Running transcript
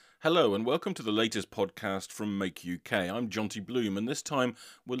Hello and welcome to the latest podcast from Make UK. I'm Jonty Bloom and this time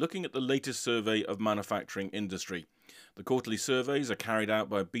we're looking at the latest survey of manufacturing industry. The quarterly surveys are carried out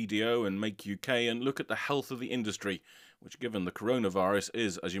by BDO and Make UK and look at the health of the industry, which given the coronavirus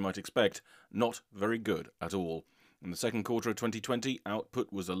is, as you might expect, not very good at all. In the second quarter of 2020,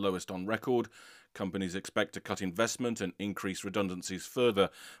 output was the lowest on record. Companies expect to cut investment and increase redundancies further.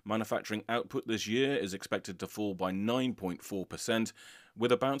 Manufacturing output this year is expected to fall by 9.4%,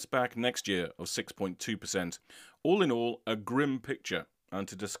 with a bounce back next year of 6.2%. All in all, a grim picture. And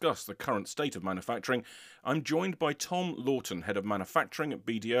to discuss the current state of manufacturing, I'm joined by Tom Lawton, Head of Manufacturing at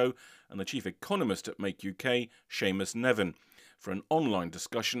BDO, and the Chief Economist at Make UK, Seamus Nevin, for an online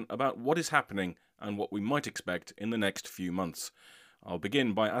discussion about what is happening and what we might expect in the next few months. I'll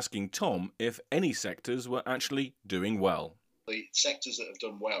begin by asking Tom if any sectors were actually doing well. The sectors that have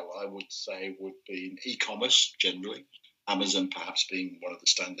done well, I would say, would be in e-commerce generally, Amazon perhaps being one of the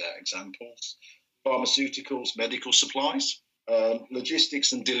standout examples, pharmaceuticals, medical supplies,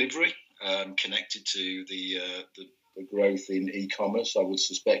 logistics and delivery, connected to the growth in e-commerce. I would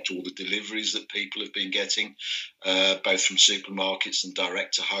suspect all the deliveries that people have been getting, both from supermarkets and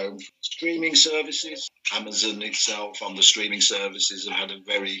direct to home. Streaming services, Amazon itself on the streaming services have had a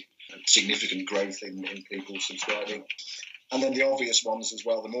very significant growth in people subscribing. And then the obvious ones as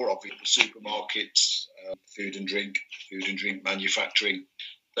well, the more obvious, supermarkets, food and drink manufacturing.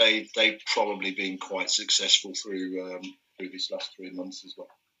 They've probably been quite successful through this last 3 months as well.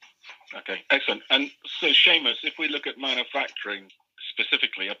 Okay, excellent. And so, Seamus, if we look at manufacturing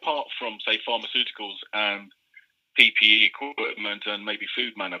specifically, apart from, say, pharmaceuticals and PPE equipment and maybe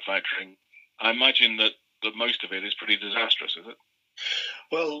food manufacturing, I imagine that most of it is pretty disastrous, is it?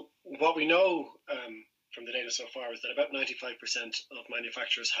 Well, what we know from the data so far is that about 95% of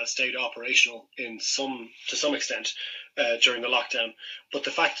manufacturers have stayed operational to some extent during the lockdown. But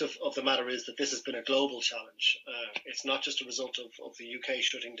the fact of the matter is that this has been a global challenge. It's not just a result of the UK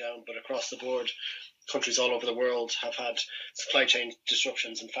shutting down, but across the board, countries all over the world have had supply chain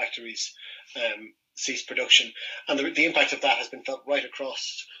disruptions and factories cease production. And the impact of that has been felt right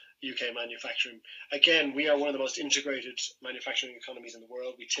across UK manufacturing. Again, we are one of the most integrated manufacturing economies in the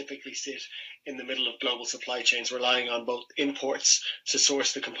world. We typically sit in the middle of global supply chains, relying on both imports to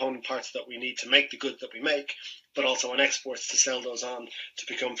source the component parts that we need to make the goods that we make, but also on exports to sell those on to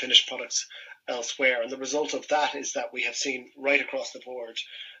become finished products elsewhere. And the result of that is that we have seen right across the board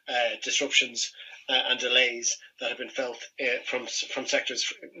disruptions and delays that have been felt from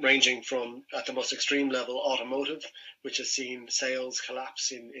sectors ranging from, at the most extreme level, automotive, which has seen sales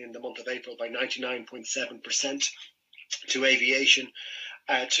collapse in the month of April by 99.7%, to aviation,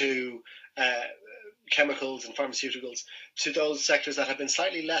 to chemicals and pharmaceuticals, to those sectors that have been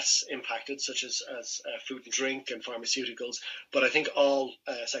slightly less impacted, such as food and drink and pharmaceuticals. But I think all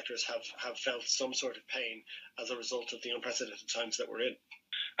sectors have felt some sort of pain as a result of the unprecedented times that we're in.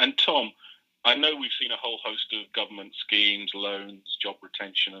 And Tom, I know we've seen a whole host of government schemes, loans, job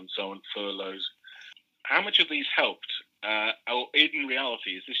retention and so on, furloughs. How much of these helped? Or in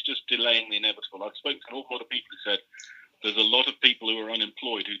reality, is this just delaying the inevitable? I've spoken to an awful lot of people who said there's a lot of people who are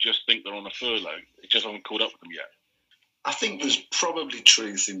unemployed who just think they're on a furlough. It just hasn't caught up with them yet. I think there's probably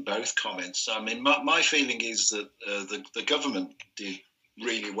truth in both comments. I mean, my feeling is that the government did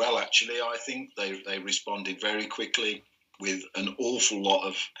really well, actually. I think they responded very quickly with an awful lot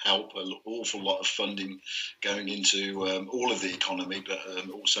of help, an awful lot of funding going into all of the economy, but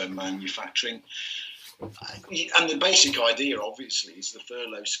also manufacturing. And the basic idea, obviously, is the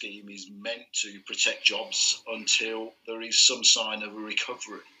furlough scheme is meant to protect jobs until there is some sign of a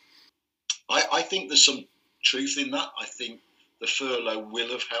recovery. I think there's some truth in that. I think the furlough will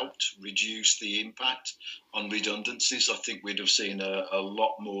have helped reduce the impact on redundancies. I think we'd have seen a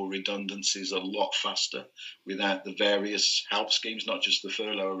lot more redundancies a lot faster without the various help schemes, not just the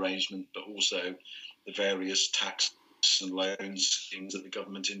furlough arrangement, but also the various tax and loan schemes that the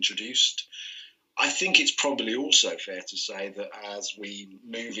government introduced. I think it's probably also fair to say that as we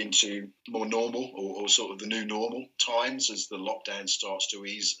move into more normal or sort of the new normal times, as the lockdown starts to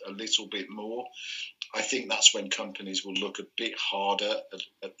ease a little bit more, I think that's when companies will look a bit harder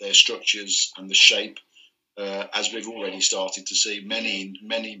at their structures and the shape, as we've already started to see.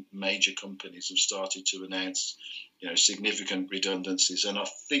 Many major companies have started to announce, significant redundancies, and I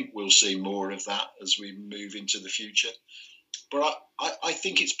think we'll see more of that as we move into the future. But I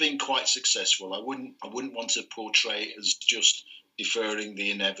think it's been quite successful. I wouldn't want to portray it as just deferring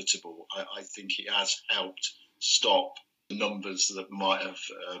the inevitable. I think it has helped stop numbers that might have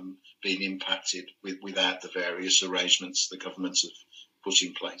been impacted without the various arrangements the governments have put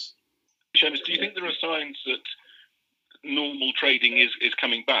in place. Seamus, do you think there are signs that normal trading is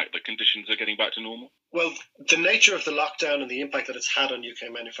coming back, that conditions are getting back to normal? Well, the nature of the lockdown and the impact that it's had on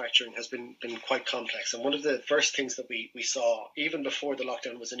UK manufacturing has been quite complex. And one of the first things that we saw, even before the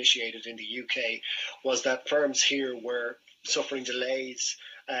lockdown was initiated in the UK, was that firms here were suffering delays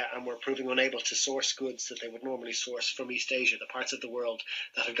and were proving unable to source goods that they would normally source from East Asia, the parts of the world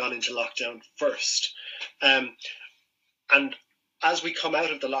that had gone into lockdown first. And as we come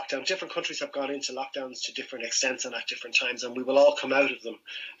out of the lockdown, different countries have gone into lockdowns to different extents and at different times, and we will all come out of them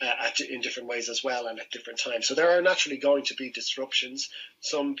in different ways as well and at different times. So there are naturally going to be disruptions.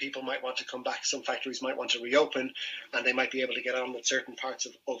 Some people might want to come back, some factories might want to reopen, and they might be able to get on with certain parts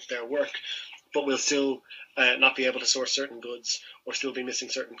of their work, but we'll still not be able to source certain goods or still be missing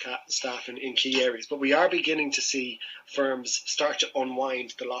certain staff in key areas. But we are beginning to see firms start to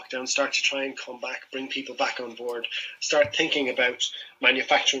unwind the lockdown, start to try and come back, bring people back on board, start thinking about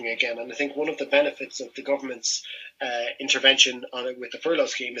manufacturing again. And I think one of the benefits of the government's intervention on it with the furlough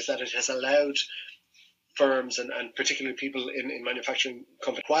scheme is that it has allowed firms and particularly people in manufacturing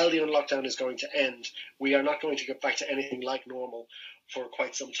companies, while the lockdown is going to end, we are not going to get back to anything like normal for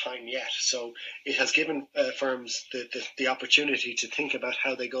quite some time yet. So it has given firms the opportunity to think about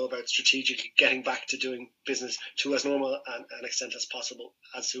how they go about strategically getting back to doing business to as normal an extent as possible,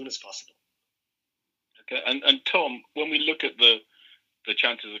 as soon as possible. Okay, and Tom, when we look at the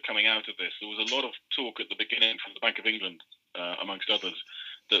chances of coming out of this, there was a lot of talk at the beginning from the Bank of England, amongst others,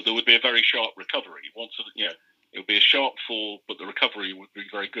 that there would be a very sharp recovery. It would be a sharp fall, but the recovery would be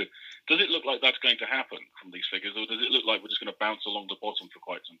very good. Does it look like that's going to happen from these figures, or does it look like we're just going to bounce along the bottom for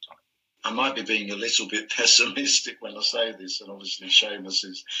quite some time? I might be being a little bit pessimistic when I say this, and obviously Seamus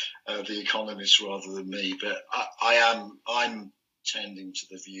is the economist rather than me, but I'm tending to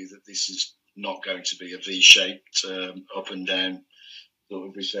the view that this is not going to be a V-shaped up and down sort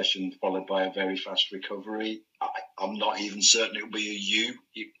of recession followed by a very fast recovery. I'm not even certain it will be a U.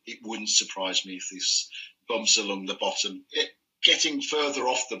 It wouldn't surprise me if this bumps along the bottom, getting further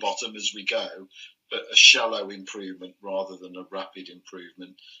off the bottom as we go, but a shallow improvement rather than a rapid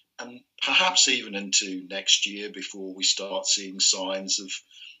improvement. And perhaps even into next year before we start seeing signs of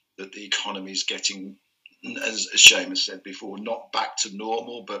that the economy is getting, as Seamus said before, not back to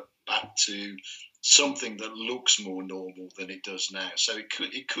normal, but back to something that looks more normal than it does now. So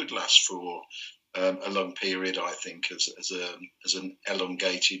it could last for a long period, I think, as an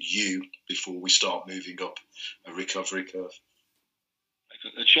elongated U before we start moving up a recovery curve.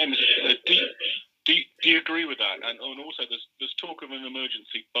 Seamus, do you agree with that? And also, there's talk of an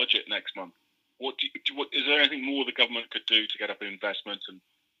emergency budget next month. Is there anything more the government could do to get up investment and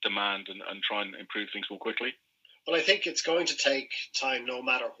demand and try and improve things more quickly? Well, I think it's going to take time no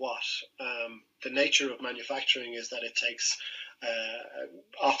matter what. The nature of manufacturing is that it takes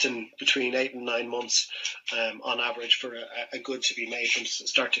often between 8 and 9 months on average for a good to be made from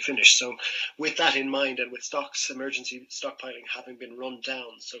start to finish. So with that in mind, and with emergency stockpiling having been run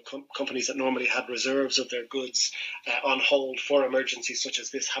down, so companies that normally had reserves of their goods on hold for emergencies such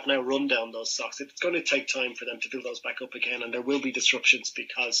as this have now run down those stocks. It's going to take time for them to build those back up again, and there will be disruptions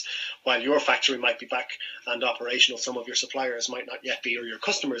because while your factory might be back and operational, some of your suppliers might not yet be, or your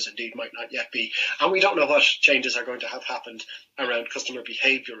customers indeed might not yet be. And we don't know what changes are going to have happened around customer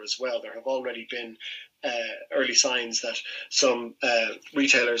behavior as well. There have already been early signs that some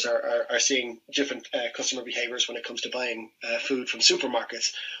retailers are seeing different customer behaviors when it comes to buying food from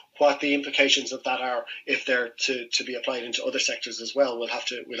supermarkets. What the implications of that are, if they're to be applied into other sectors as well, we'll have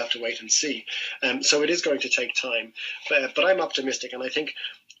to wait and see. So it is going to take time, but I'm optimistic, and I think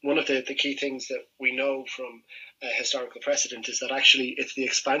one of the key things that we know from historical precedent is that actually it's the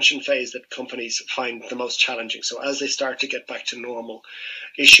expansion phase that companies find the most challenging. So as they start to get back to normal,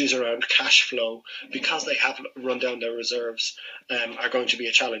 issues around cash flow, because they have run down their reserves, are going to be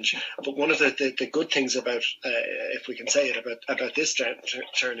a challenge. But one of the good things about, if we can say it, about this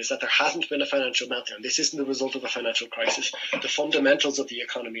turn is that there hasn't been a financial meltdown. This isn't the result of a financial crisis. The fundamentals of the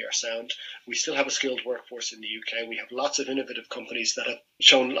economy are sound. We still have a skilled workforce in the UK. We have lots of innovative companies that have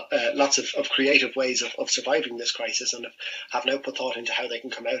shown lots of creative ways of surviving this crisis and have now put thought into how they can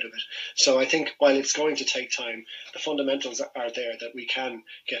come out of it. So I think while it's going to take time, the fundamentals are there that we can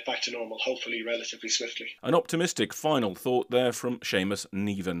get back to normal, hopefully relatively swiftly. An optimistic final thought there from Seamus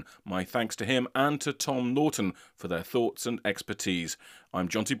Neven. My thanks to him and to Tom Norton for their thoughts and expertise. I'm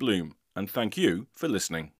Jonty Bloom, and thank you for listening.